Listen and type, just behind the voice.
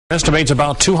Estimates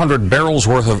about 200 barrels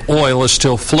worth of oil is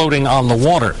still floating on the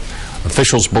water.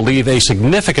 Officials believe a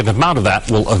significant amount of that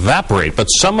will evaporate, but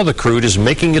some of the crude is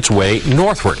making its way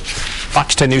northward.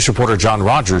 Fox 10 News reporter John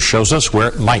Rogers shows us where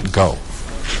it might go.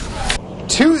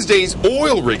 Tuesday's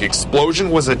oil rig explosion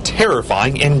was a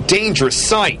terrifying and dangerous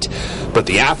sight, but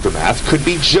the aftermath could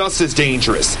be just as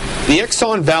dangerous. The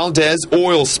Exxon Valdez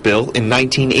oil spill in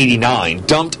 1989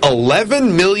 dumped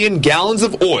 11 million gallons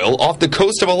of oil off the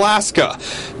coast of Alaska,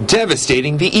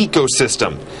 devastating the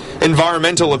ecosystem.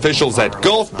 Environmental officials at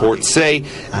Gulfport say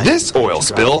this oil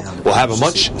spill will have a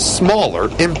much smaller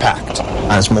impact.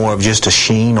 It's more of just a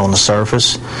sheen on the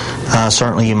surface.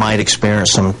 Certainly you might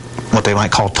experience some what they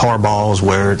might call tar balls,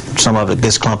 where some of it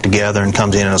gets clumped together and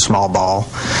comes in a small ball,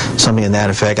 something in that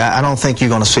effect. I don't think you're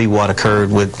going to see what occurred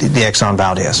with the Exxon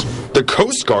Valdez. The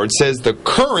Coast Guard says the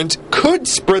current could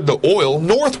spread the oil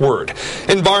northward.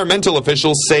 Environmental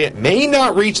officials say it may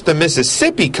not reach the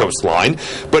Mississippi coastline,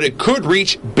 but it could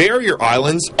reach barrier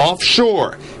islands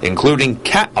offshore, including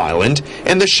Cat Island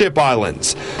and the Ship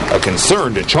Islands, a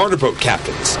concern to charter boat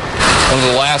captains. One of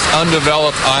the last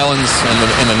undeveloped islands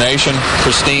in the nation,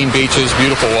 pristine beaches,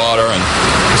 beautiful water, and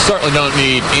we certainly don't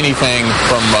need anything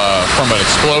from an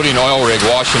exploding oil rig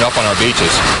washing up on our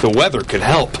beaches. The weather could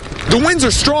help. The winds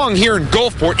are strong here in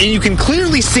Gulfport, and you can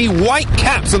clearly see white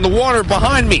caps on the water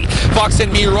behind me. Fox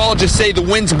 10 meteorologists say the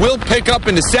winds will pick up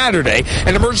into Saturday,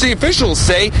 and emergency officials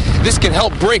say this can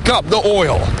help break up the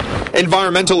oil.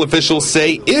 Environmental officials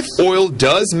say if oil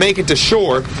does make it to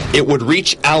shore, it would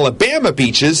reach Alabama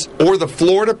beaches or the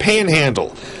Florida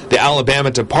Panhandle. The Alabama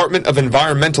Department of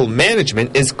Environmental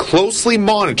Management is closely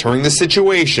monitoring the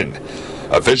situation.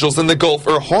 Officials in the Gulf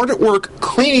are hard at work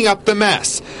cleaning up the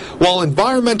mess, while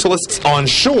environmentalists on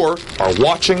shore are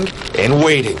watching and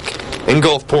waiting. In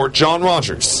Gulfport, John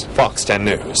Rogers, Fox 10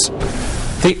 News.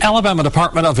 The Alabama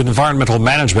Department of Environmental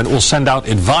Management will send out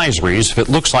advisories if it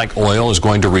looks like oil is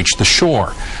going to reach the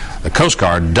shore. The Coast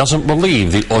Guard doesn't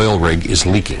believe the oil rig is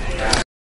leaking.